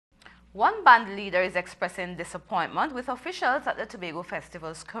One band leader is expressing disappointment with officials at the Tobago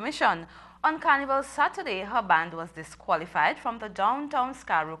Festivals Commission. On Carnival Saturday, her band was disqualified from the downtown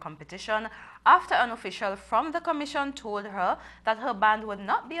Scarborough competition after an official from the commission told her that her band would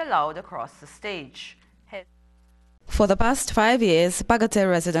not be allowed across the stage. For the past 5 years, Bagatelle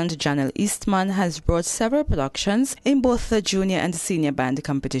resident Janelle Eastman has brought several productions in both the junior and senior band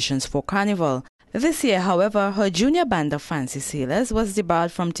competitions for Carnival. This year, however, her junior band of Fancy Sailors was debarred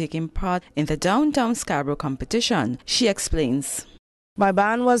from taking part in the downtown Scarborough competition. She explains. My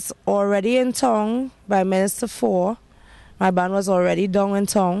band was already in town by Minister 4. My band was already down in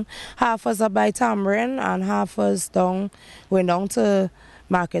town. Half was up by Tamarind and half was going down to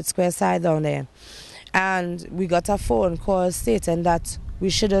Market Square side down there. And we got a phone call stating that we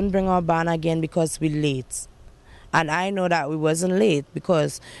shouldn't bring our band again because we're late. And I know that we wasn't late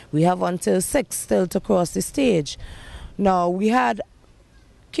because we have until 6 still to cross the stage. Now, we had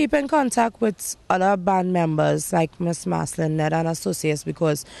keep in contact with other band members like Miss Maslin, Ned and Associates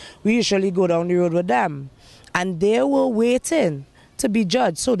because we usually go down the road with them. And they were waiting to be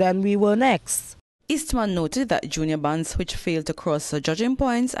judged, so then we were next. Eastman noted that junior bands which fail to cross the judging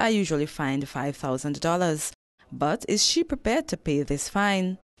points are usually fined $5,000. But is she prepared to pay this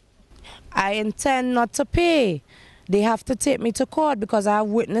fine? I intend not to pay. They have to take me to court because I have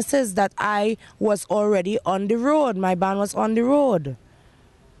witnesses that I was already on the road. My band was on the road.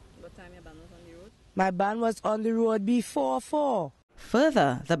 What time your band was on the road? My band was on the road before 4.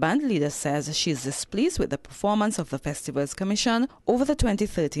 Further, the band leader says she is displeased with the performance of the Festivals Commission over the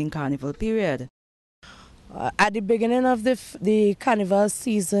 2013 Carnival period. At the beginning of the Carnival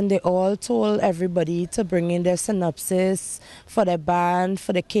season, they all told everybody to bring in their synopsis for their band,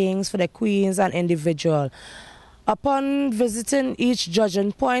 for the kings, for the queens, and individual. Upon visiting each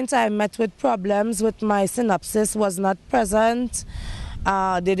judging point, I met with problems with my synopsis was not present.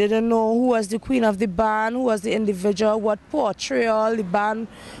 They didn't know who was the queen of the band, who was the individual, what portrayal the band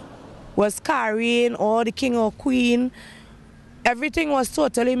was carrying, or the king or queen. Everything was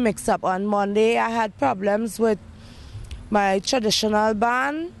totally mixed up. On Monday, I had problems with my traditional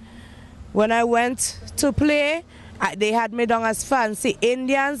band. When I went to play, they had me down as Fancy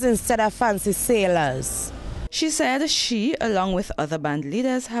Indians instead of Fancy Sailors. She said she, along with other band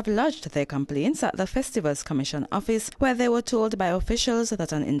leaders, have lodged their complaints at the Festivals Commission office, where they were told by officials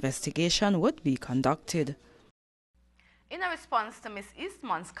that an investigation would be conducted. In a response to Ms.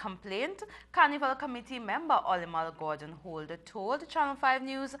 Eastman's complaint, Carnival Committee member Olimal Gordon Holder told Channel 5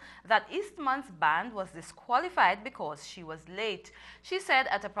 News that Eastman's band was disqualified because she was late. She said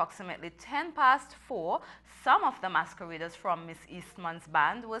at approximately 4:10, some of the masqueraders from Ms. Eastman's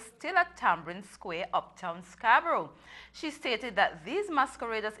band were still at Tamarind Square, uptown Scarborough. She stated that these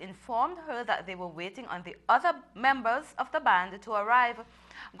masqueraders informed her that they were waiting on the other members of the band to arrive.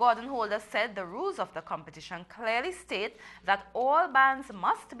 Gordon Holder said the rules of the competition clearly state that all bands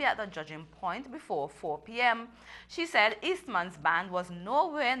must be at the judging point before 4 p.m. She said Eastman's band was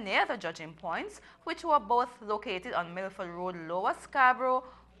nowhere near the judging points, which were both located on Milford Road, Lower Scarborough,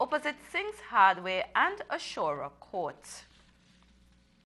 opposite Singh's Hardware and Ashura Court.